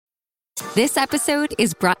This episode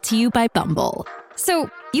is brought to you by Bumble. So,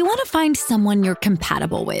 you want to find someone you're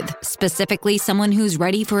compatible with, specifically someone who's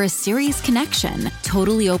ready for a serious connection,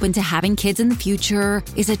 totally open to having kids in the future,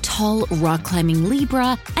 is a tall, rock-climbing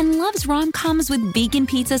Libra, and loves rom-coms with vegan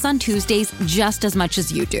pizzas on Tuesdays just as much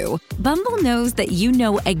as you do. Bumble knows that you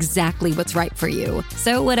know exactly what's right for you.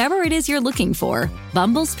 So whatever it is you're looking for,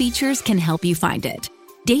 Bumble's features can help you find it.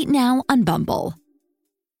 Date now on Bumble.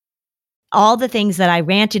 All the things that I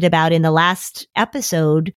ranted about in the last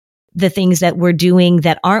episode, the things that we're doing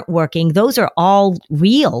that aren't working, those are all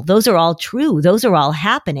real. Those are all true. Those are all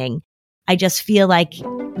happening. I just feel like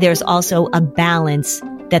there's also a balance,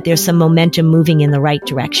 that there's some momentum moving in the right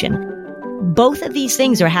direction. Both of these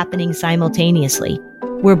things are happening simultaneously.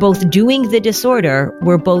 We're both doing the disorder.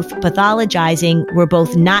 We're both pathologizing. We're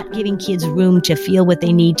both not giving kids room to feel what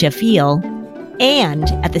they need to feel. And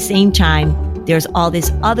at the same time, there's all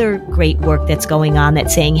this other great work that's going on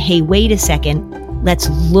that's saying, hey, wait a second. Let's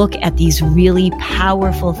look at these really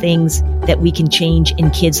powerful things that we can change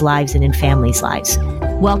in kids' lives and in families' lives.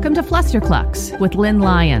 Welcome to Flusterclux with Lynn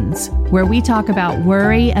Lyons, where we talk about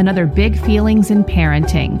worry and other big feelings in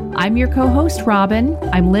parenting. I'm your co-host, Robin.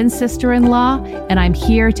 I'm Lynn's sister-in-law, and I'm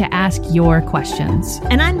here to ask your questions.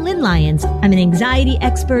 And I'm Lynn Lyons. I'm an anxiety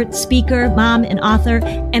expert, speaker, mom, and author,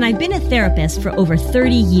 and I've been a therapist for over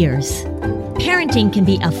 30 years. Parenting can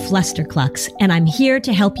be a flusterclux, and I'm here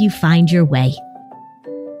to help you find your way.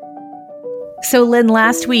 So, Lynn,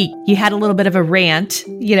 last week you had a little bit of a rant,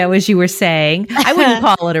 as you were saying. I wouldn't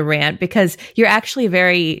call it a rant because you're actually a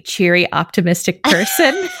very cheery, optimistic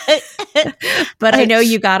person. But I know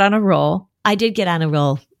you got on a roll. I did get on a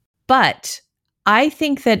roll. But I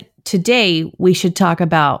think that today we should talk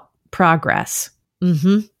about progress.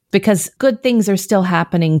 Mm-hmm. Because good things are still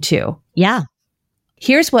happening too. Yeah.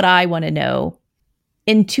 Here's what I want to know.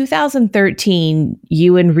 In 2013,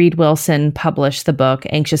 you and Reed Wilson published the book,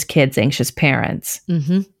 Anxious Kids, Anxious Parents.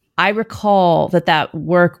 Mm-hmm. I recall that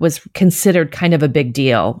work was considered kind of a big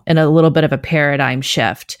deal and a little bit of a paradigm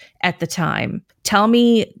shift at the time. Tell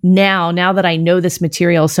me now that I know this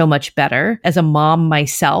material so much better as a mom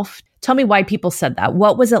myself, tell me why people said that.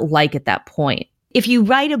 What was it like at that point? If you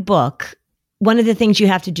write a book, one of the things you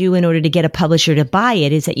have to do in order to get a publisher to buy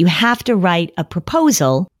it is that you have to write a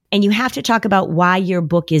proposal. And you have to talk about why your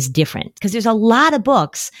book is different, because there's a lot of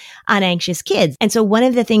books on anxious kids. And so one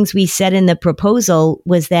of the things we said in the proposal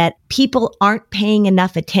was that people aren't paying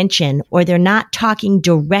enough attention, or they're not talking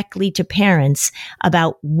directly to parents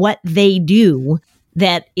about what they do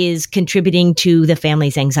that is contributing to the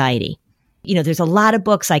family's anxiety. There's a lot of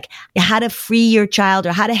books like how to free your child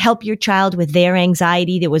or how to help your child with their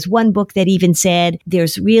anxiety. There was one book that even said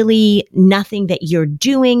there's really nothing that you're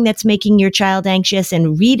doing that's making your child anxious.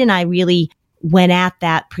 And Reed and I really went at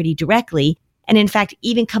that pretty directly. And in fact,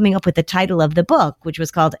 even coming up with the title of the book, which was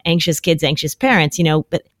called Anxious Kids, Anxious Parents,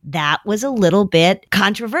 but that was a little bit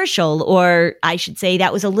controversial, or I should say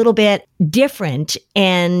that was a little bit different.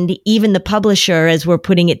 And even the publisher, as we're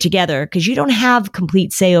putting it together, because you don't have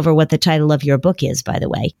complete say over what the title of your book is, by the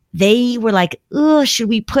way, they were like, oh, should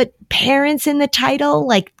we put parents in the title?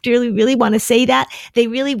 Like, do we really want to say that? They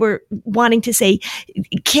really were wanting to say,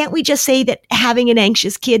 can't we just say that having an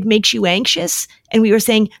anxious kid makes you anxious? And we were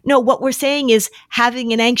saying, no, what we're saying is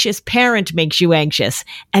having an anxious parent makes you anxious.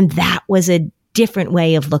 And that was a different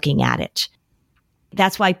way of looking at it.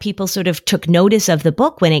 That's why people sort of took notice of the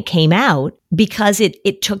book when it came out, because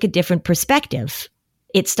it took a different perspective.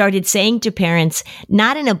 It started saying to parents,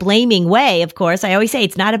 not in a blaming way, of course. I always say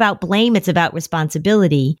it's not about blame, it's about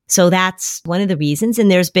responsibility. So that's one of the reasons. And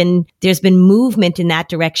there's been movement in that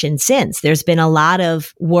direction since. There's been a lot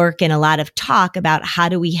of work and a lot of talk about how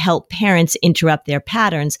do we help parents interrupt their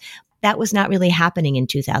patterns. That was not really happening in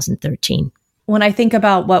 2013. When I think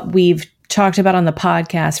about what we've talked about on the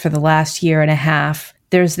podcast for the last year and a half,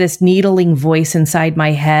 there's this needling voice inside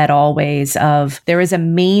my head always of there is a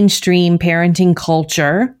mainstream parenting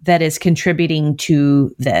culture that is contributing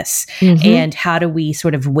to this. Mm-hmm. And how do we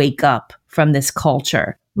sort of wake up from this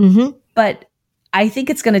culture? Mm-hmm. But I think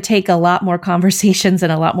it's going to take a lot more conversations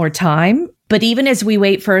and a lot more time. But even as we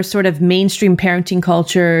wait for a sort of mainstream parenting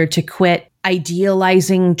culture to quit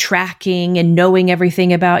idealizing, tracking, and knowing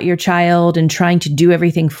everything about your child and trying to do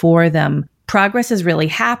everything for them, progress is really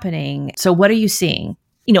happening. So what are you seeing?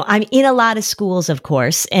 I'm in a lot of schools, of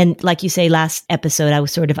course. And like you say, last episode, I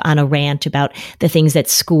was sort of on a rant about the things that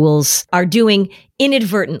schools are doing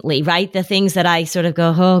inadvertently, right? The things that I sort of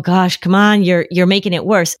go, oh gosh, come on, you're making it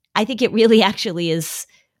worse. I think it really actually is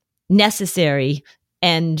necessary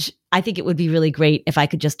and I think it would be really great if I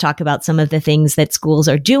could just talk about some of the things that schools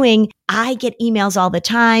are doing. I get emails all the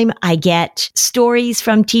time. I get stories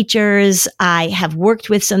from teachers. I have worked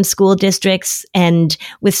with some school districts and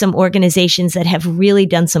with some organizations that have really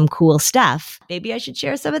done some cool stuff. Maybe I should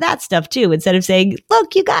share some of that stuff too, instead of saying,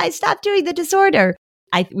 look, you guys, stop doing the disorder.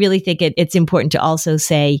 I really think it's important to also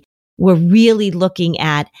say we're really looking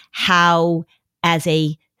at how, as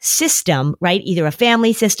a system, right, either a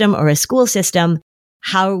family system or a school system,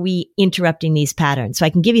 how are we interrupting these patterns? So I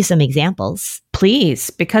can give you some examples. Please,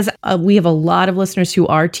 because we have a lot of listeners who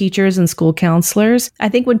are teachers and school counselors. I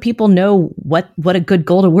think when people know what a good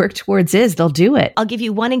goal to work towards is, they'll do it. I'll give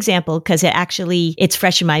you one example because it's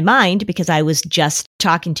fresh in my mind because I was just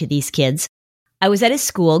talking to these kids. I was at a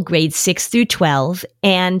school, grades 6 through 12,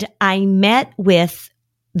 and I met with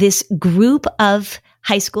this group of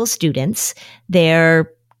high school students.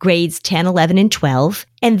 They're grades 10, 11, and 12.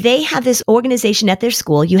 And they have this organization at their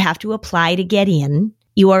school. You have to apply to get in.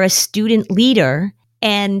 You are a student leader,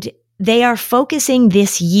 and they are focusing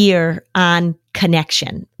this year on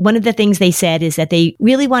connection. One of the things they said is that they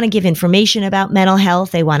really want to give information about mental health.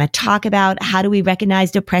 They want to talk about how do we recognize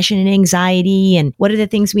depression and anxiety and what are the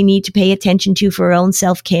things we need to pay attention to for our own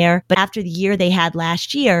self-care. But after the year they had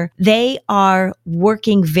last year, they are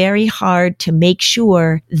working very hard to make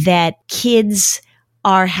sure that kids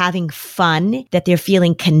are having fun, that they're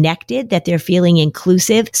feeling connected, that they're feeling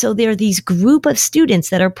inclusive. So there are these group of students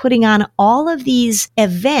that are putting on all of these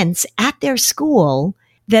events at their school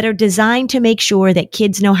that are designed to make sure that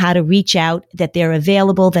kids know how to reach out, that they're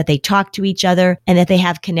available, that they talk to each other, and that they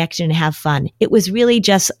have connection and have fun. It was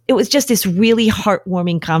just this really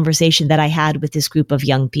heartwarming conversation that I had with this group of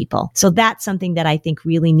young people. So that's something that I think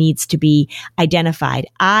really needs to be identified.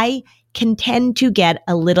 I can tend to get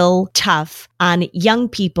a little tough on young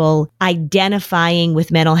people identifying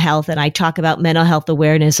with mental health. And I talk about mental health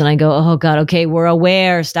awareness and I go, oh God, okay, we're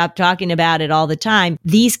aware. Stop talking about it all the time.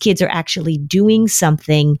 These kids are actually doing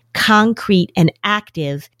something concrete and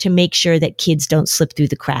active to make sure that kids don't slip through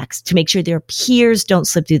the cracks, to make sure their peers don't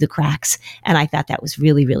slip through the cracks. And I thought that was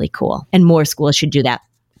really, really cool. And more schools should do that.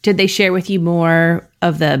 Did they share with you more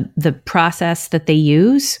of the process that they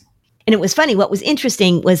use? And it was funny. What was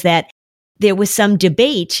interesting was that there was some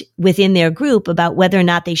debate within their group about whether or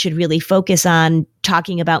not they should really focus on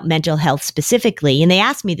talking about mental health specifically. And they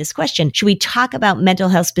asked me this question, should we talk about mental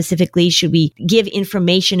health specifically? Should we give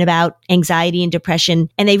information about anxiety and depression?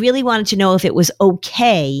 And they really wanted to know if it was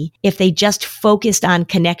okay if they just focused on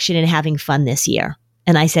connection and having fun this year.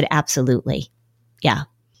 And I said, absolutely. Yeah.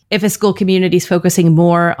 If a school community is focusing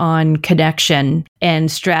more on connection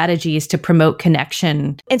and strategies to promote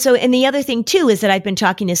connection. And the other thing too is that I've been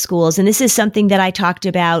talking to schools, and this is something that I talked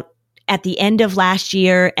about at the end of last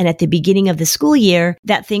year and at the beginning of the school year,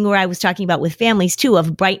 that thing where I was talking about with families too,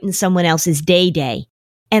 of brighten someone else's day.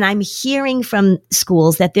 And I'm hearing from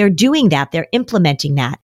schools that they're doing that. They're implementing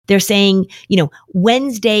that. They're saying,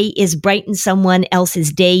 Wednesday is brighten someone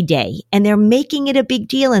else's day. And they're making it a big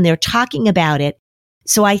deal and they're talking about it.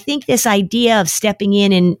 So I think this idea of stepping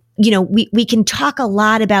in and, we can talk a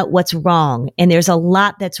lot about what's wrong, and there's a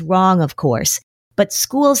lot that's wrong, of course, but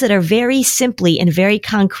schools that are very simply and very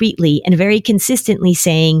concretely and very consistently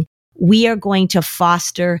saying, we are going to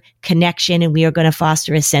foster connection and we are going to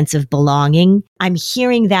foster a sense of belonging. I'm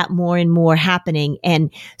hearing that more and more happening,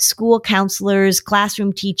 and school counselors,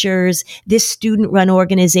 classroom teachers, this student-run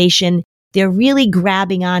organization, they're really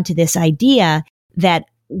grabbing onto this idea that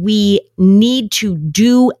we need to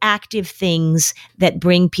do active things that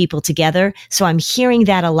bring people together. So I'm hearing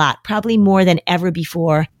that a lot, probably more than ever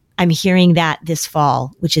before. I'm hearing that this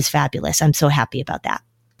fall, which is fabulous. I'm so happy about that.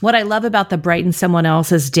 What I love about the Brighten Someone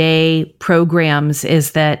Else's Day programs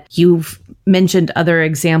is that you've mentioned other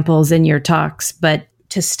examples in your talks, but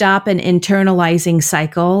to stop an internalizing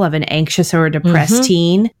cycle of an anxious or a depressed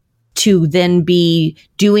teen, to then be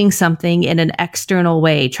doing something in an external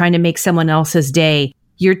way, trying to make someone else's day,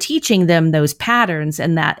 you're teaching them those patterns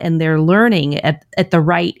and they're learning at the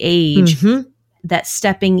right age that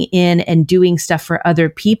stepping in and doing stuff for other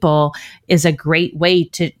people is a great way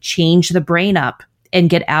to change the brain up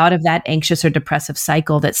and get out of that anxious or depressive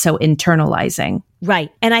cycle that's so internalizing.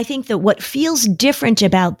 Right. And I think that what feels different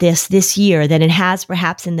about this year than it has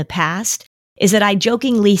perhaps in the past is that I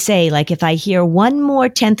jokingly say, like, if I hear one more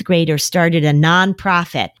 10th grader started a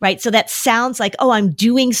nonprofit, right? So that sounds like, oh, I'm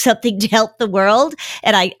doing something to help the world.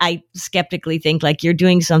 And I skeptically think like you're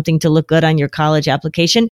doing something to look good on your college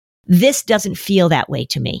application. This doesn't feel that way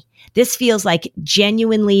to me. This feels like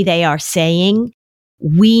genuinely they are saying,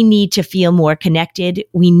 We need to feel more connected.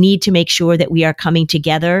 We need to make sure that we are coming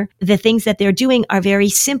together. The things that they're doing are very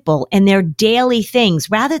simple and they're daily things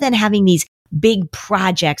rather than having these big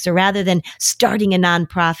projects or rather than starting a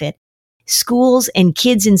nonprofit. Schools and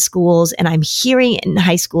kids in schools, and I'm hearing it in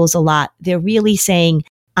high schools a lot, they're really saying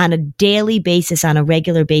on a daily basis, on a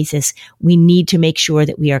regular basis, we need to make sure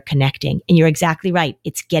that we are connecting. And you're exactly right.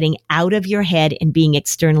 It's getting out of your head and being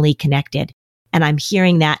externally connected. And I'm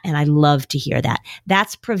hearing that, and I love to hear that.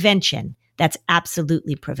 That's prevention. That's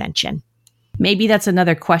absolutely prevention. Maybe that's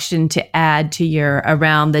another question to add to your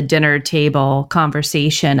around the dinner table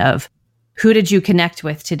conversation of who did you connect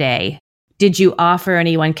with today? Did you offer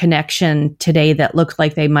anyone connection today that looked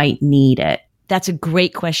like they might need it? That's a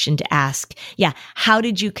great question to ask. Yeah. How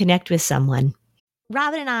did you connect with someone?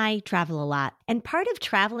 Robin and I travel a lot. And part of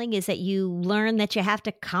traveling is that you learn that you have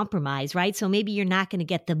to compromise, right? So maybe you're not going to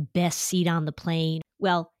get the best seat on the plane.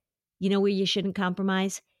 Well, you know where you shouldn't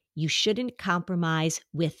compromise? You shouldn't compromise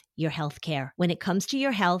with your health care. When it comes to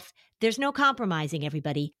your health, there's no compromising,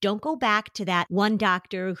 everybody. Don't go back to that one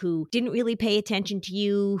doctor who didn't really pay attention to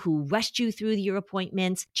you, who rushed you through your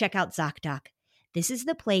appointments. Check out ZocDoc. This is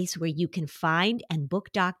the place where you can find and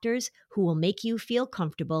book doctors who will make you feel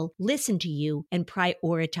comfortable, listen to you, and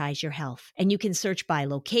prioritize your health. And you can search by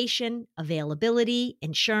location, availability,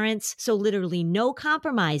 insurance, so literally no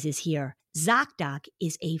compromises here. ZocDoc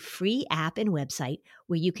is a free app and website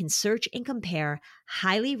where you can search and compare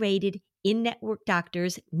highly rated in-network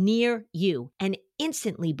doctors near you and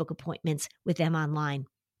instantly book appointments with them online.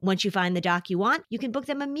 Once you find the doc you want, you can book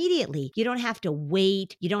them immediately. You don't have to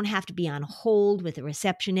wait. You don't have to be on hold with a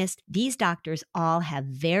receptionist. These doctors all have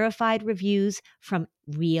verified reviews from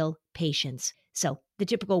real patients. So the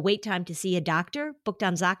typical wait time to see a doctor booked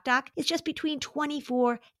on ZocDoc is just between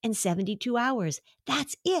 24 and 72 hours.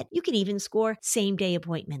 That's it. You can even score same-day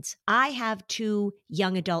appointments. I have 2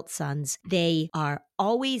 young adult sons. They are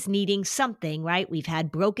always needing something, right? We've had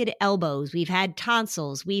broken elbows. We've had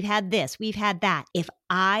tonsils. We've had this. We've had that. If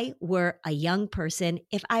I were a young person,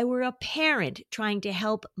 if I were a parent trying to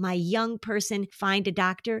help my young person find a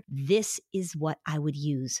doctor, this is what I would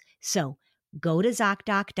use. So go to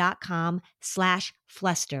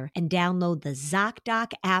ZocDoc.com/Fluster and download the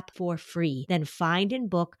ZocDoc app for free. Then find and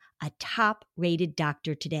book a top-rated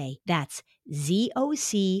doctor today. That's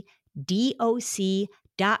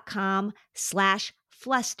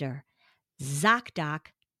ZocDoc.com/Fluster.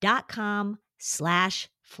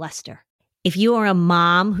 ZocDoc.com/Fluster. If you are a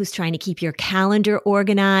mom who's trying to keep your calendar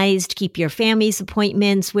organized, keep your family's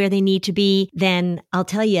appointments where they need to be, then I'll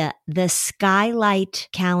tell you, the Skylight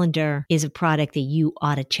calendar is a product that you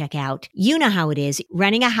ought to check out. You know how it is.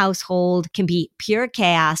 Running a household can be pure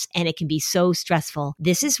chaos and it can be so stressful.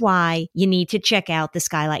 This is why you need to check out the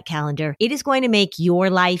Skylight calendar. It is going to make your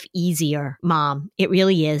life easier, Mom. It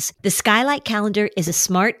really is. The Skylight calendar is a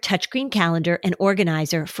smart touchscreen calendar and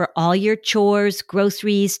organizer for all your chores,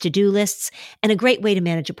 groceries, to-do lists, and a great way to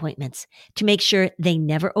manage appointments to make sure they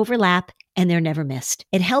never overlap and they're never missed.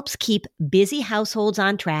 It helps keep busy households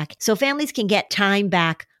on track so families can get time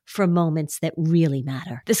back for moments that really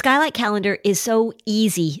matter. The Skylight calendar is so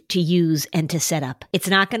easy to use and to set up. It's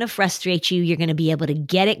not going to frustrate you. You're going to be able to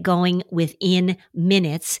get it going within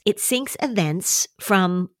minutes. It syncs events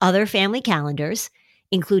from other family calendars,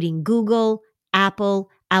 including Google, Apple,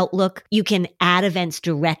 Outlook. You can add events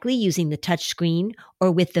directly using the touchscreen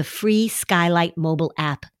or with the free Skylight mobile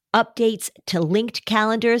app. Updates to linked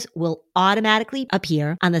calendars will automatically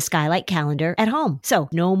appear on the Skylight calendar at home. So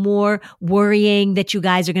no more worrying that you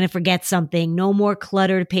guys are going to forget something. No more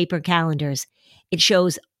cluttered paper calendars. It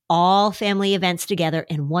shows all family events together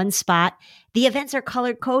in one spot. The events are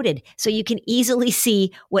color coded so you can easily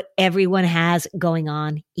see what everyone has going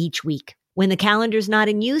on each week. When the calendar's not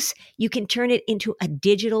in use, you can turn it into a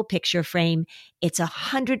digital picture frame. It's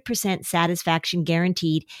 100% satisfaction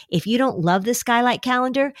guaranteed. If you don't love the Skylight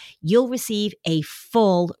calendar, you'll receive a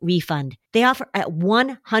full refund. They offer a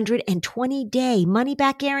 120-day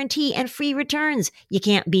money-back guarantee and free returns. You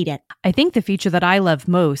can't beat it. I think the feature that I love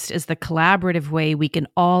most is the collaborative way we can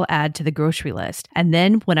all add to the grocery list. And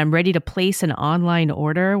then when I'm ready to place an online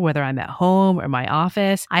order, whether I'm at home or my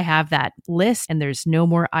office, I have that list and there's no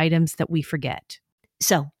more items that we forget.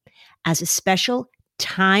 So, as a special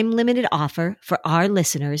time-limited offer for our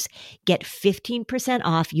listeners, get 15%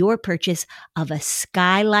 off your purchase of a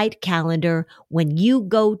Skylight calendar when you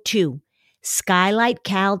go to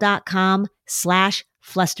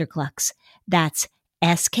skylightcal.com/flusterclux. That's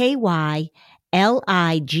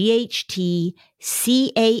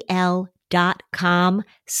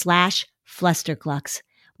SKYLIGHTCAL.com/flusterclux.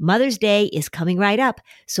 Mother's Day is coming right up,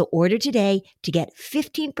 so order today to get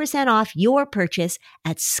 15% off your purchase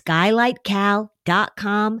at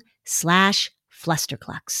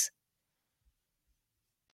skylightcal.com/flusterclux.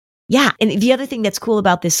 Yeah. And the other thing that's cool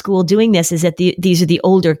about this school doing this is that these are the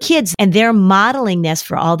older kids and they're modeling this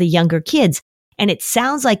for all the younger kids. And it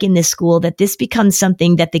sounds like in this school that this becomes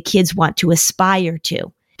something that the kids want to aspire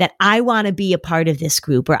to, that I want to be a part of this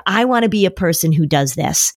group or I want to be a person who does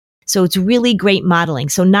this. So it's really great modeling.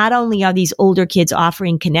 So not only are these older kids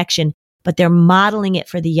offering connection, but they're modeling it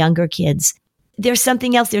for the younger kids. There's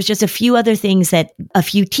something else. There's just a few other things that a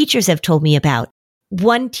few teachers have told me about.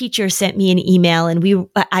 One teacher sent me an email and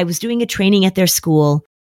I was doing a training at their school.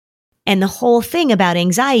 And the whole thing about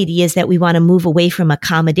anxiety is that we want to move away from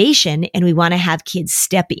accommodation and we want to have kids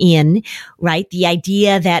step in, right? The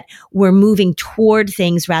idea that we're moving toward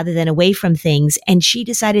things rather than away from things. And she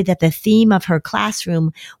decided that the theme of her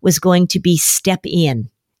classroom was going to be step in.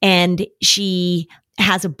 And she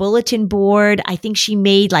has a bulletin board. I think she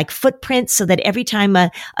made like footprints so that every time a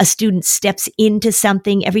student steps into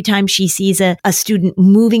something, every time she sees a student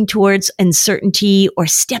moving towards uncertainty or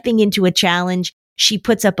stepping into a challenge, she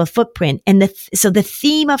puts up a footprint. And so the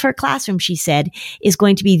theme of her classroom, she said, is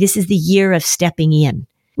going to be, this is the year of stepping in,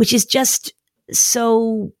 which is just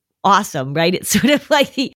so awesome, right? It's sort of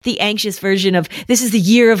like the anxious version of, this is the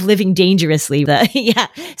year of living dangerously. Yeah.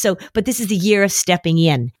 So, but this is the year of stepping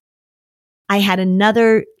in. I had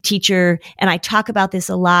another teacher, and I talk about this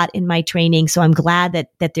a lot in my training, so I'm glad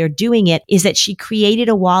that they're doing it, is that she created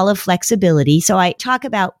a wall of flexibility. So I talk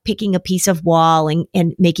about picking a piece of wall and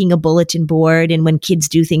making a bulletin board and when kids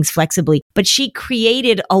do things flexibly. But she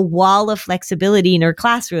created a wall of flexibility in her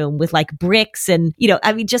classroom with like bricks and,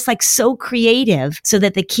 just like so creative so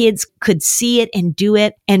that the kids could see it and do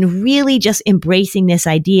it, and really just embracing this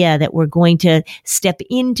idea that we're going to step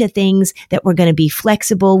into things, that we're going to be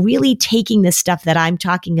flexible, really taking the stuff that I'm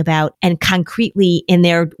talking about and concretely in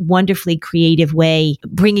their wonderfully creative way,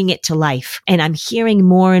 bringing it to life. And I'm hearing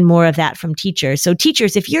more and more of that from teachers. So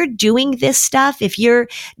teachers, if you're doing this stuff, if you're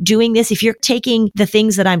doing this, if you're taking the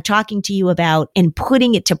things that I'm talking to you about and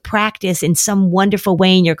putting it to practice in some wonderful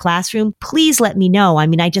way in your classroom, please let me know. I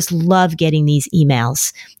mean, I just love getting these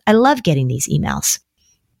emails. I love getting these emails.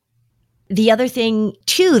 The other thing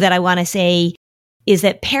too that I want to say is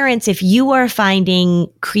that parents, if you are finding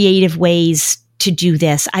creative ways to do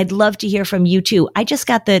this, I'd love to hear from you too. I just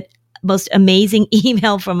got the most amazing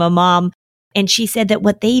email from a mom, and she said that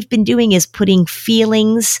what they've been doing is putting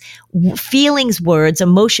feelings words,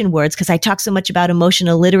 emotion words, because I talk so much about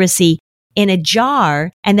emotional literacy, in a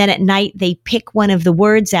jar. And then at night they pick one of the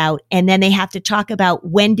words out and then they have to talk about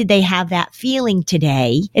when did they have that feeling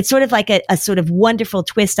today. It's sort of like a sort of wonderful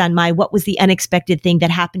twist on what was the unexpected thing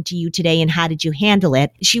that happened to you today and how did you handle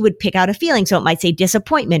it? She would pick out a feeling. So it might say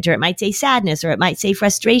disappointment, or it might say sadness, or it might say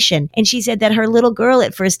frustration. And she said that her little girl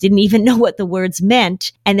at first didn't even know what the words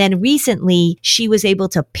meant. And then recently she was able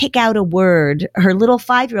to pick out a word. Her little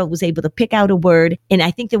 5-year-old was able to pick out a word. And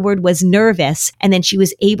I think the word was nervous. And then she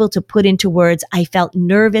was able to put into words, I felt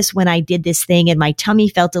nervous when I did this thing and my tummy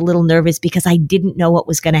felt a little nervous because I didn't know what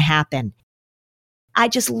was going to happen. I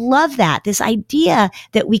just love that. This idea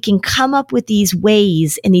that we can come up with these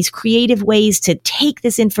ways and these creative ways to take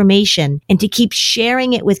this information and to keep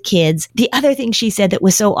sharing it with kids. The other thing she said that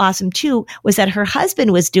was so awesome too was that her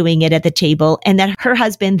husband was doing it at the table, and that her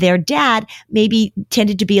husband, their dad, maybe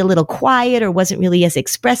tended to be a little quiet or wasn't really as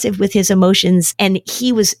expressive with his emotions. And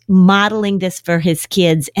he was modeling this for his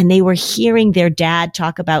kids, and they were hearing their dad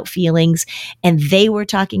talk about feelings, and they were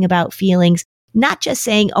talking about feelings. Not just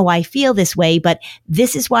saying, oh, I feel this way, but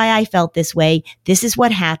this is why I felt this way. This is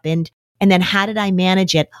what happened. And then how did I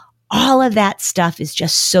manage it? All of that stuff is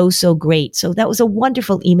just so, so great. So that was a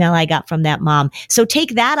wonderful email I got from that mom. So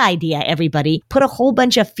take that idea, everybody. Put a whole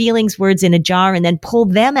bunch of feelings words in a jar and then pull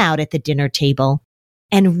them out at the dinner table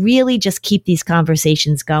and really just keep these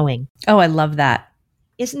conversations going. Oh, I love that.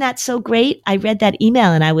 Isn't that so great? I read that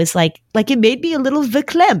email and I was like it made me a little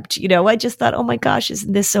verklempt. I just thought, oh my gosh,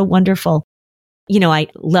 isn't this so wonderful? I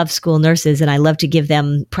love school nurses and I love to give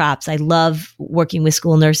them props. I love working with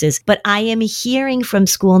school nurses, but I am hearing from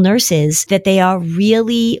school nurses that they are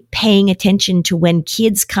really paying attention to when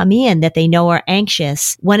kids come in that they know are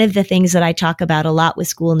anxious. One of the things that I talk about a lot with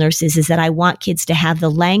school nurses is that I want kids to have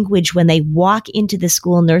the language when they walk into the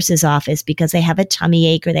school nurse's office because they have a tummy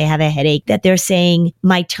ache or they have a headache, that they're saying,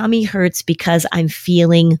 my tummy hurts because I'm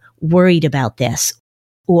feeling worried about this.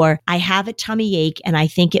 Or I have a tummy ache and I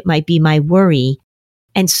think it might be my worry.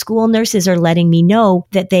 And school nurses are letting me know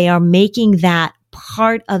that they are making that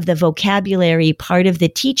part of the vocabulary, part of the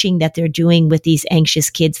teaching that they're doing with these anxious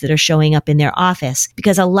kids that are showing up in their office.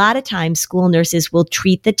 Because a lot of times school nurses will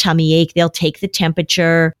treat the tummy ache. They'll take the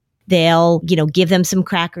temperature. They'll, give them some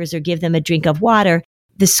crackers or give them a drink of water.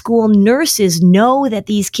 The school nurses know that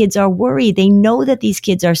these kids are worried. They know that these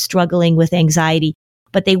kids are struggling with anxiety,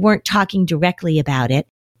 but they weren't talking directly about it.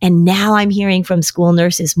 And now I'm hearing from school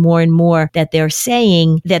nurses more and more that they're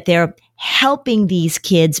saying that they're helping these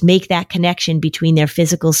kids make that connection between their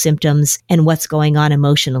physical symptoms and what's going on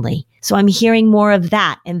emotionally. So I'm hearing more of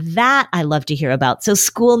that, and that I love to hear about. So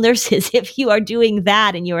school nurses, if you are doing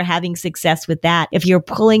that and you are having success with that, if you're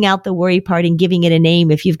pulling out the worry part and giving it a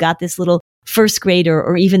name, if you've got this little first grader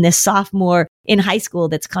or even this sophomore in high school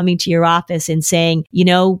that's coming to your office and saying,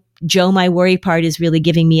 Joe, my worry part is really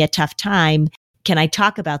giving me a tough time. Can I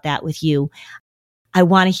talk about that with you? I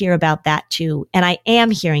want to hear about that too. And I am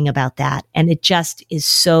hearing about that. And it just is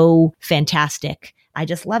so fantastic. I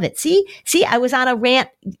just love it. See, I was on a rant.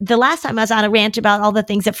 The last time I was on a rant about all the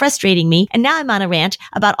things that frustrating me. And now I'm on a rant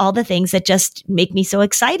about all the things that just make me so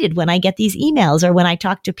excited when I get these emails or when I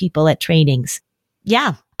talk to people at trainings.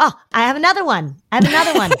 Yeah. Oh, I have another one.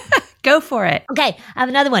 Go for it. Okay, I have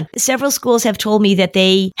another one. Several schools have told me that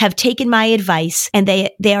they have taken my advice and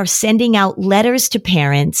they are sending out letters to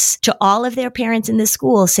parents, to all of their parents in the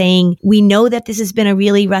school saying, we know that this has been a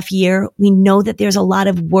really rough year. We know that there's a lot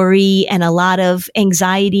of worry and a lot of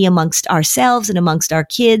anxiety amongst ourselves and amongst our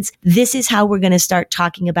kids. This is how we're going to start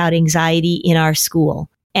talking about anxiety in our school.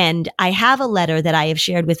 And I have a letter that I have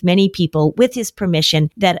shared with many people with his permission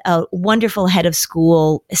that a wonderful head of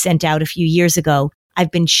school sent out a few years ago.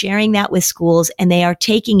 I've been sharing that with schools and they are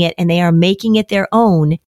taking it and they are making it their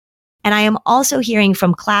own. And I am also hearing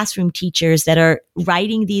from classroom teachers that are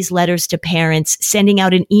writing these letters to parents, sending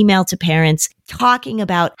out an email to parents, talking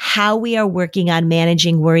about how we are working on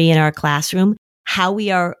managing worry in our classroom, how we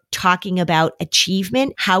are talking about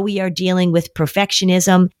achievement, how we are dealing with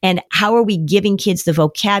perfectionism, and how are we giving kids the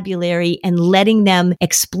vocabulary and letting them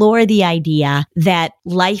explore the idea that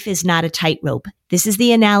life is not a tightrope. This is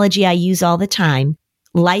the analogy I use all the time.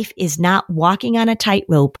 Life is not walking on a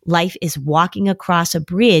tightrope. Life is walking across a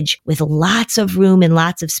bridge with lots of room and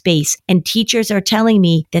lots of space. And teachers are telling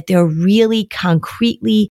me that they're really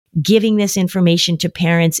concretely giving this information to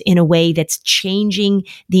parents in a way that's changing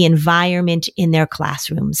the environment in their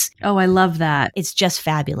classrooms. Oh, I love that. It's just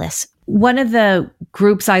fabulous. One of the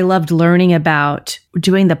groups I loved learning about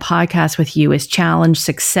doing the podcast with you is Challenge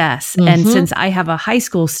Success. Mm-hmm. And since I have a high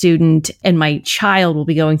school student and my child will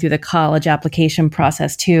be going through the college application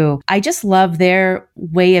process too, I just love their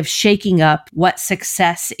way of shaking up what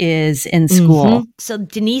success is in school. Mm-hmm. So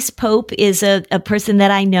Denise Pope is a person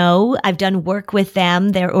that I know. I've done work with them,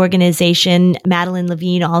 their organization, Madeline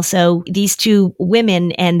Levine also. These two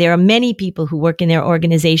women, and there are many people who work in their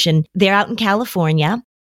organization. They're out in California.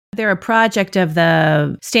 They're a project of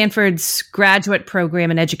the Stanford's graduate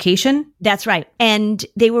program in education. That's right. And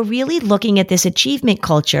they were really looking at this achievement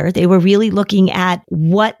culture. They were really looking at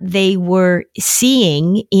what they were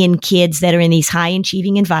seeing in kids that are in these high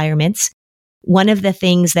achieving environments. One of the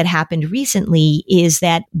things that happened recently is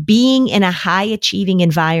that being in a high achieving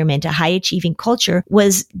environment, a high achieving culture,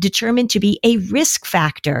 was determined to be a risk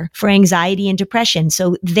factor for anxiety and depression.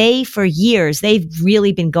 So for years, they've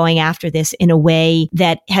really been going after this in a way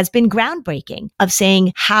that has been groundbreaking of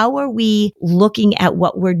saying, how are we looking at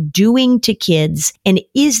what we're doing to kids? And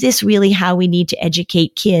is this really how we need to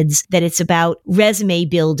educate kids? That it's about resume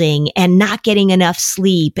building and not getting enough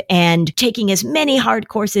sleep and taking as many hard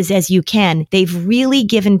courses as you can. They've really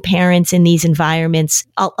given parents in these environments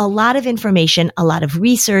a lot of information, a lot of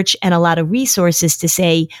research, and a lot of resources to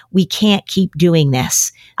say, we can't keep doing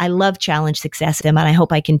this. I love Challenge Success, and I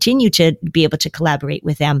hope I continue to be able to collaborate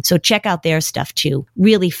with them. So check out their stuff too.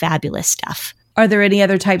 Really fabulous stuff. Are there any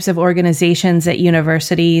other types of organizations at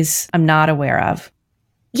universities I'm not aware of?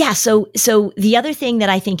 Yeah. So the other thing that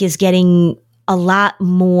I think is getting a lot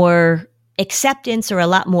more acceptance or a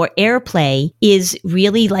lot more airplay is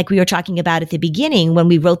really, like we were talking about at the beginning when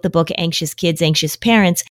we wrote the book, Anxious Kids, Anxious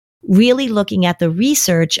Parents, really looking at the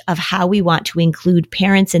research of how we want to include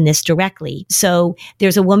parents in this directly. So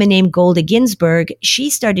there's a woman named Golda Ginsburg. She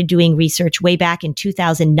started doing research way back in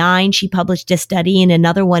 2009. She published a study and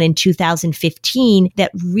another one in 2015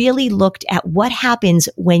 that really looked at what happens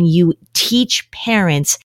when you teach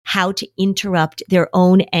parents how to interrupt their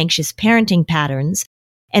own anxious parenting patterns.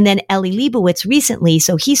 And then Ellie Leibowitz recently,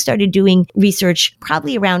 so he started doing research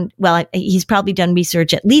probably around, he's probably done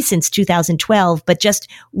research at least since 2012, but just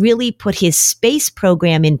really put his SPACE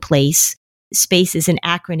program in place. SPACE is an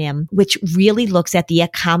acronym, which really looks at the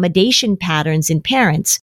accommodation patterns in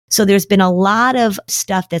parents. So there's been a lot of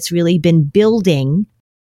stuff that's really been building.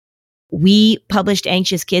 We published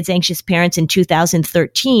Anxious Kids, Anxious Parents in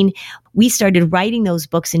 2013. We started writing those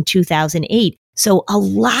books in 2008. So a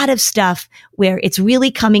lot of stuff where it's really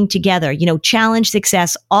coming together, challenge,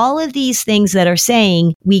 success, all of these things that are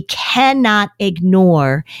saying we cannot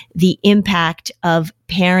ignore the impact of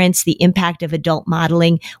parents, the impact of adult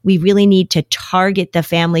modeling. We really need to target the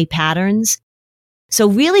family patterns. So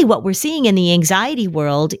really what we're seeing in the anxiety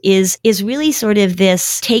world is really sort of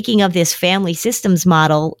this taking of this family systems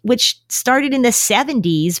model, which started in the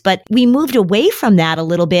 70s, but we moved away from that a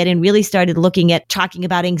little bit and really started looking at talking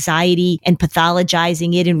about anxiety and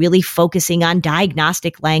pathologizing it and really focusing on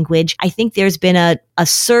diagnostic language. I think there's been a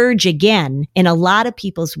surge again in a lot of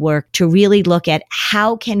people's work to really look at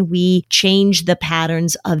how can we change the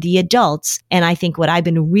patterns of the adults. And I think what I've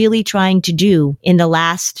been really trying to do in the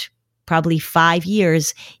last probably 5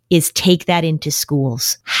 years is take that into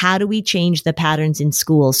schools. How do we change the patterns in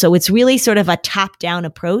schools? So it's really sort of a top-down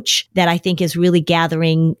approach that I think is really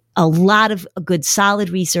gathering a lot of good solid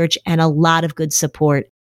research and a lot of good support.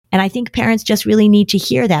 And I think parents just really need to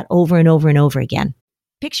hear that over and over and over again.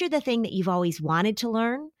 Picture the thing that you've always wanted to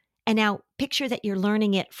learn, and now picture that you're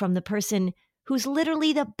learning it from the person who's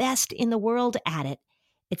literally the best in the world at it.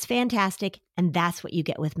 It's fantastic, and that's what you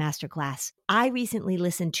get with Masterclass. I recently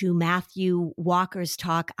listened to Matthew Walker's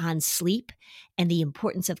talk on sleep and the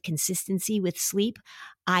importance of consistency with sleep.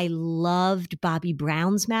 I loved Bobbi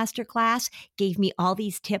Brown's Masterclass, gave me all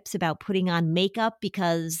these tips about putting on makeup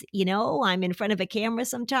because, I'm in front of a camera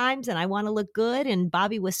sometimes and I want to look good, and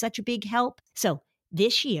Bobbi was such a big help. So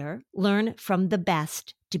this year, learn from the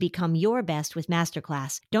best to become your best with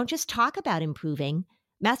Masterclass. Don't just talk about improving.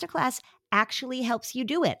 Masterclass actually helps you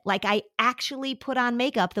do it. Like I actually put on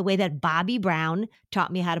makeup the way that Bobbi Brown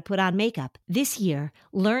taught me how to put on makeup. This year,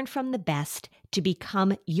 learn from the best to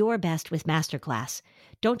become your best with Masterclass.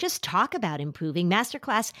 Don't just talk about improving.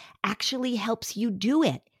 Masterclass actually helps you do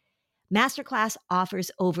it. Masterclass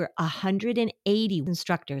offers over 180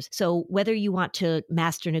 instructors. So whether you want to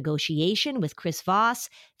master negotiation with Chris Voss,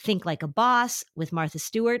 think like a boss with Martha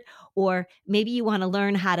Stewart, or maybe you want to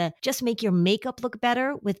learn how to just make your makeup look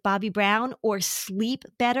better with Bobbi Brown, or sleep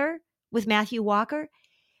better with Matthew Walker,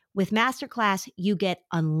 with Masterclass, you get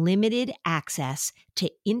unlimited access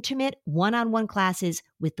to intimate one-on-one classes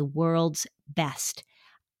with the world's best.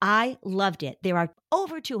 I loved it. There are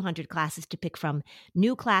over 200 classes to pick from.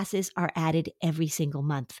 New classes are added every single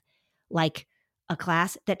month, like a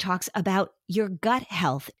class that talks about your gut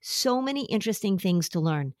health. So many interesting things to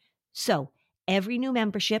learn. So every new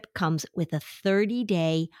membership comes with a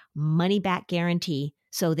 30-day money-back guarantee,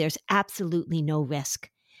 so there's absolutely no risk.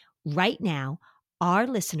 Right now, our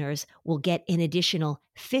listeners will get an additional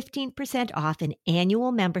 15% off an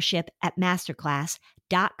annual membership at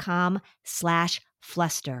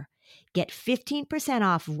masterclass.com/Fluster. Get 15%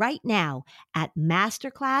 off right now at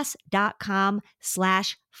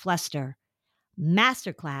masterclass.com/Fluster.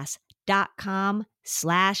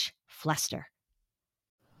 Masterclass.com/Fluster.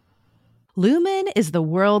 Lumen is the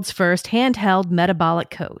world's first handheld metabolic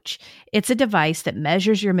coach. It's a device that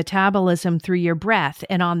measures your metabolism through your breath,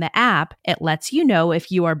 and on the app, it lets you know if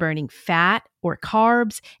you are burning fat or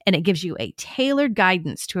carbs, and it gives you a tailored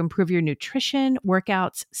guidance to improve your nutrition,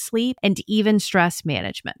 workouts, sleep, and even stress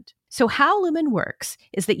management. So how Lumen works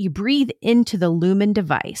is that you breathe into the Lumen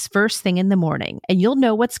device first thing in the morning, and you'll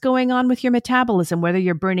know what's going on with your metabolism, whether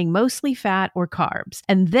you're burning mostly fat or carbs.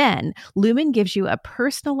 And then Lumen gives you a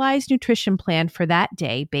personalized nutrition plan for that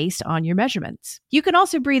day based on your measurements. You can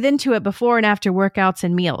also breathe into it before and after workouts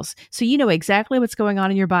and meals, so you know exactly what's going on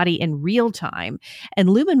in your body in real time. And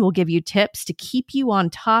Lumen will give you tips to keep you on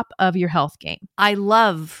top of your health game. I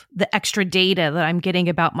love the extra data that I'm getting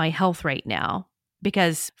about my health right now.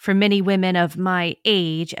 Because for many women of my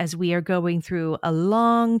age, as we are going through a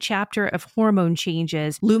long chapter of hormone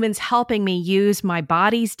changes, Lumen's helping me use my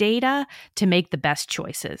body's data to make the best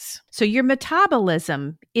choices. So your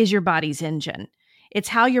metabolism is your body's engine. It's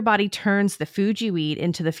how your body turns the food you eat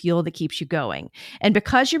into the fuel that keeps you going. And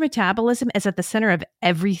because your metabolism is at the center of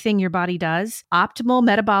everything your body does, optimal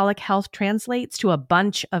metabolic health translates to a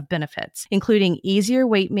bunch of benefits, including easier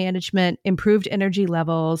weight management, improved energy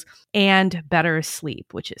levels, and better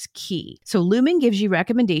sleep, which is key. So Lumen gives you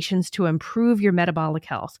recommendations to improve your metabolic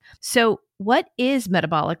health. So what is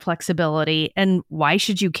metabolic flexibility and why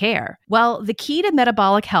should you care? Well, the key to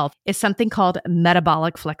metabolic health is something called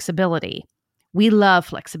metabolic flexibility. We love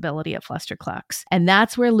flexibility at Flusterclux, and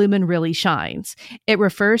that's where Lumen really shines. It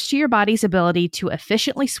refers to your body's ability to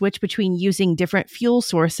efficiently switch between using different fuel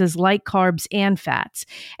sources like carbs and fats.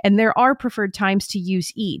 And there are preferred times to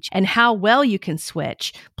use each, and how well you can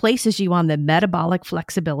switch places you on the metabolic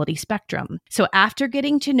flexibility spectrum. So after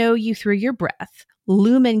getting to know you through your breath,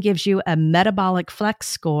 Lumen gives you a metabolic flex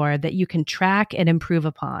score that you can track and improve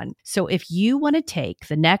upon. So if you want to take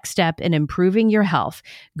the next step in improving your health,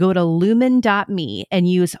 go to lumen.me and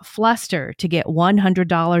use Fluster to get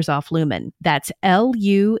 $100 off Lumen. That's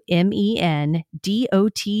LUMENDOTME.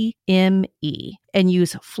 And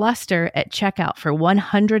use Fluster at checkout for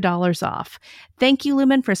 $100 off. Thank you,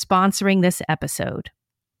 Lumen, for sponsoring this episode.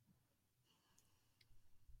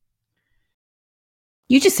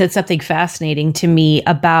 You just said something fascinating to me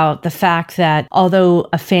about the fact that although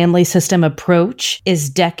a family system approach is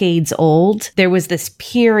decades old, there was this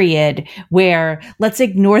period where let's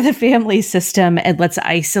ignore the family system and let's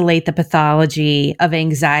isolate the pathology of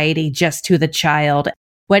anxiety just to the child.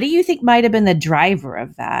 What do you think might have been the driver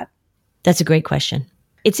of that? That's a great question.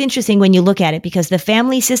 It's interesting when you look at it because the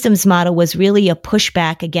family systems model was really a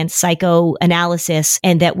pushback against psychoanalysis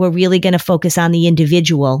and that we're really going to focus on the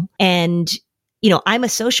individual. And I'm a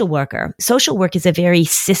social worker. Social work is a very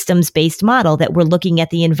systems-based model that we're looking at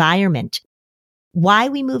the environment. Why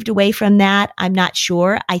we moved away from that, I'm not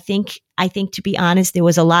sure. I think to be honest, there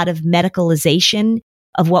was a lot of medicalization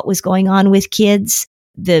of what was going on with kids.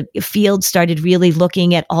 The field started really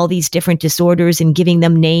looking at all these different disorders and giving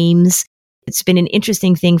them names. It's been an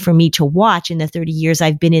interesting thing for me to watch in the 30 years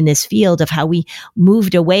I've been in this field of how we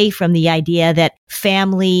moved away from the idea that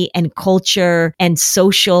family and culture and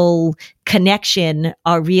social connection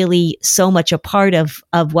are really so much a part of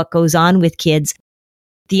what goes on with kids.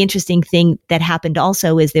 The interesting thing that happened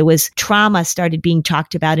also is there was trauma started being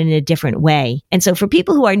talked about in a different way. And so for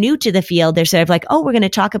people who are new to the field, they're sort of like, oh, we're going to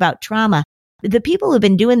talk about trauma. The people who've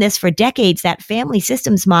been doing this for decades, that family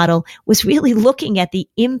systems model was really looking at the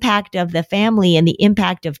impact of the family and the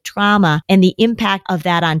impact of trauma and the impact of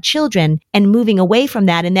that on children and moving away from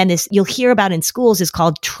that. And then this you'll hear about in schools is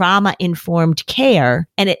called trauma-informed care.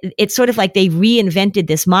 And it's sort of like they reinvented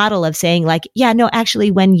this model of saying like, yeah, no,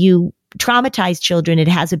 actually, when you traumatize children, it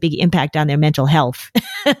has a big impact on their mental health.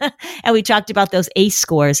 And we talked about those ACE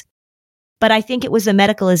scores. But I think it was the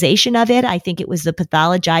medicalization of it. I think it was the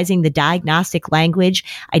pathologizing, the diagnostic language.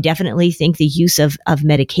 I definitely think the use of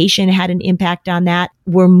medication had an impact on that.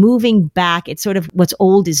 We're moving back. It's sort of what's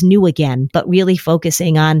old is new again, but really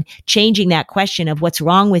focusing on changing that question of what's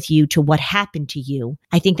wrong with you to what happened to you.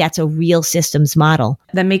 I think that's a real systems model.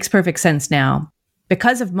 That makes perfect sense now.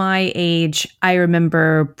 Because of my age, I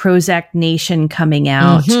remember Prozac Nation coming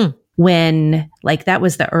out when, that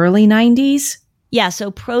was the early 90s. Yeah,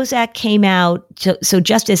 so Prozac came out, so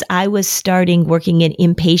just as I was starting working in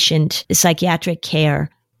inpatient psychiatric care.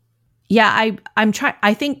 Yeah,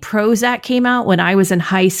 I think Prozac came out when I was in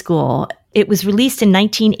high school. It was released in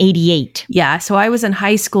 1988. Yeah, so I was in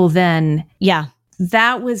high school then. Yeah.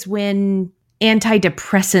 That was when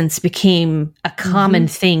antidepressants became a common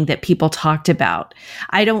thing that people talked about.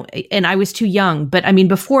 And I was too young, but I mean,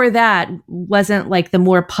 before that wasn't like the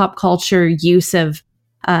more pop culture use of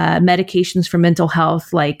medications for mental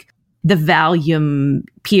health, like the Valium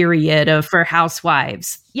period for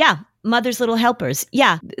housewives. Yeah. Mother's Little Helpers.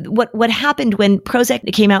 Yeah. What happened when Prozac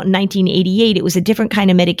came out in 1988, it was a different kind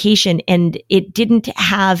of medication and it didn't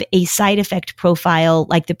have a side effect profile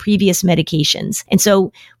like the previous medications. And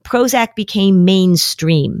so Prozac became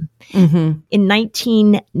mainstream. In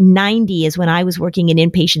 1990 is when I was working in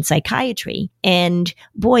inpatient psychiatry. And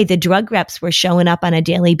boy, the drug reps were showing up on a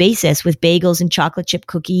daily basis with bagels and chocolate chip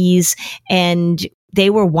cookies, and they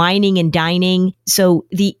were whining and dining. So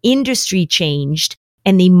the industry changed.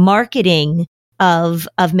 And the marketing of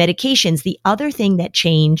medications. The other thing that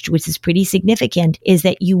changed, which is pretty significant, is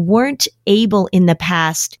that you weren't able in the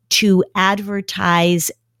past to advertise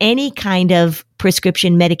any kind of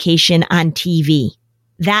prescription medication on TV.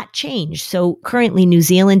 That changed. So currently New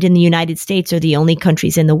Zealand and the United States are the only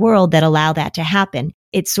countries in the world that allow that to happen.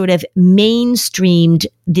 It's sort of mainstreamed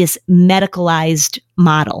this medicalized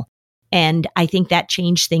model. And I think that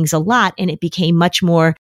changed things a lot. And it became much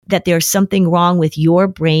more that there's something wrong with your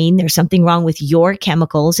brain. There's something wrong with your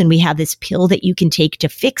chemicals. And we have this pill that you can take to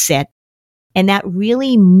fix it. And that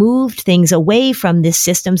really moved things away from this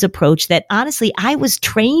systems approach that honestly I was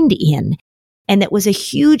trained in. And that was a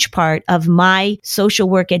huge part of my social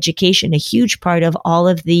work education, a huge part of all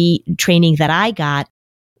of the training that I got,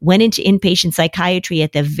 went into inpatient psychiatry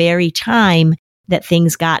at the very time that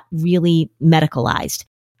things got really medicalized.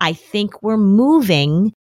 I think we're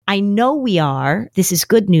moving. I know we are. This is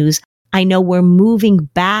good news. I know we're moving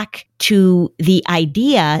back to the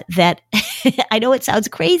idea that, I know it sounds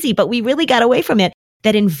crazy, but we really got away from it,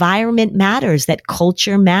 that environment matters, that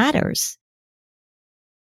culture matters.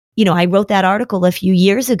 You know, I wrote that article a few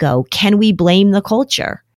years ago. Can we blame the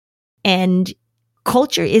culture? And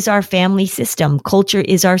culture is our family system. Culture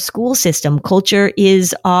is our school system. Culture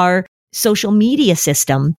is our social media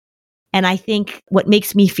system. And I think what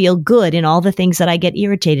makes me feel good in all the things that I get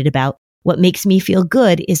irritated about, what makes me feel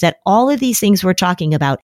good is that all of these things we're talking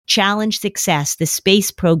about, challenge success, the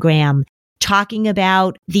space program, talking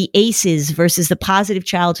about the ACEs versus the positive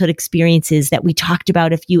childhood experiences that we talked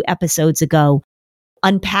about a few episodes ago,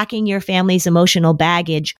 unpacking your family's emotional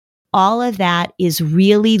baggage, all of that is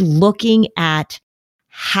really looking at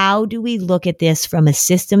how do we look at this from a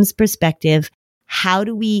systems perspective? How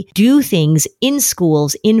do we do things in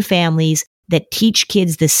schools, in families that teach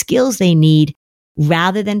kids the skills they need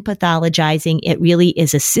rather than pathologizing? It really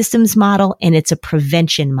is a systems model and it's a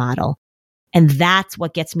prevention model. And that's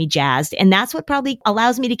what gets me jazzed. And that's what probably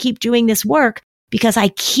allows me to keep doing this work, because I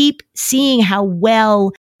keep seeing how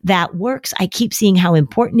well that works. I keep seeing how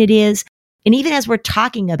important it is. And even as we're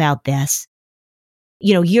talking about this,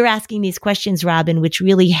 you know, you're asking these questions, Robin, which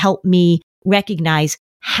really help me recognize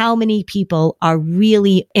how many people are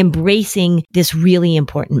really embracing this really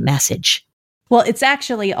important message. Well, it's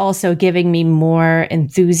actually also giving me more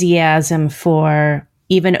enthusiasm for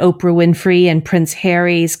even Oprah Winfrey and Prince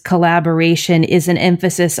Harry's collaboration is an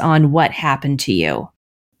emphasis on what happened to you.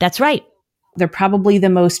 That's right. They're probably the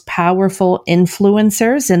most powerful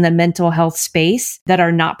influencers in the mental health space that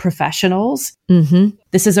are not professionals. Mm-hmm.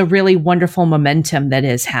 This is a really wonderful momentum that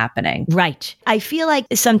is happening. Right. I feel like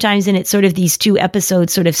sometimes in it, sort of these two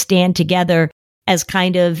episodes sort of stand together as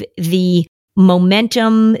kind of the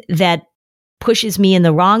momentum that pushes me in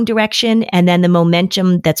the wrong direction and then the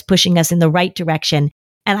momentum that's pushing us in the right direction.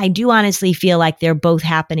 And I do honestly feel like they're both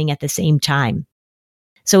happening at the same time.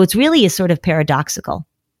 So it's really a sort of paradoxical.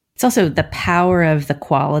 It's also the power of the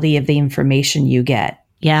quality of the information you get.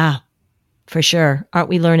 Yeah, for sure. Aren't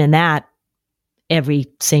we learning that every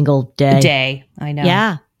single day? I know.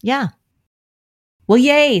 Yeah, yeah. Well,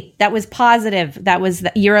 yay. That was positive.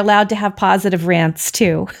 You're allowed to have positive rants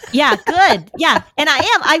too. Yeah, good. Yeah. And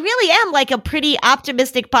I really am like a pretty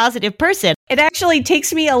optimistic, positive person. It actually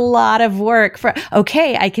takes me a lot of work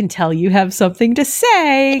okay, I can tell you have something to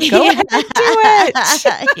say. Go ahead and do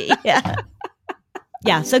it. Yeah.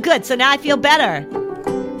 Yeah, so good. So now I feel better.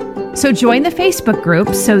 So join the Facebook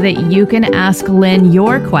group so that you can ask Lynn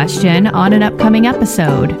your question on an upcoming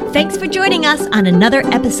episode. Thanks for joining us on another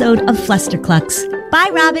episode of Flusterclux. Bye,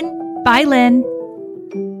 Robin. Bye, Lynn.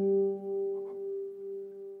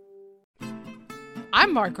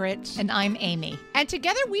 I'm Margaret. And I'm Amy. And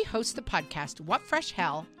together we host the podcast, What Fresh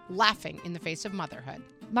Hell? Laughing in the Face of Motherhood.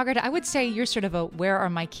 Margaret, I would say you're sort of a where are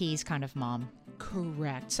my keys kind of mom.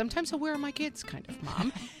 Correct. Sometimes a where are my kids kind of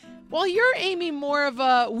mom. Well, you're, Amy, more of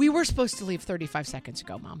a we were supposed to leave 35 seconds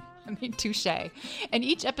ago, mom. I mean, touche. In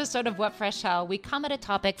each episode of What Fresh Hell, we come at a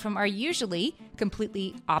topic from our usually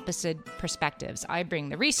completely opposite perspectives. I bring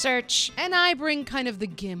the research. And I bring kind of the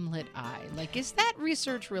gimlet eye. Like, is that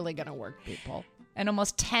research really going to work, people? And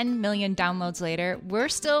almost 10 million downloads later, we're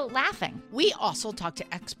still laughing. We also talk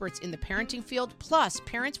to experts in the parenting field, plus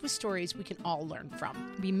parents with stories we can all learn from.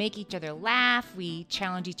 We make each other laugh, we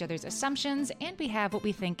challenge each other's assumptions, and we have what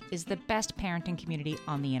we think is the best parenting community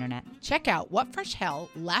on the internet. Check out What Fresh Hell?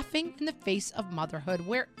 Laughing in the Face of Motherhood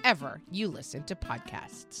wherever you listen to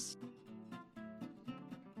podcasts.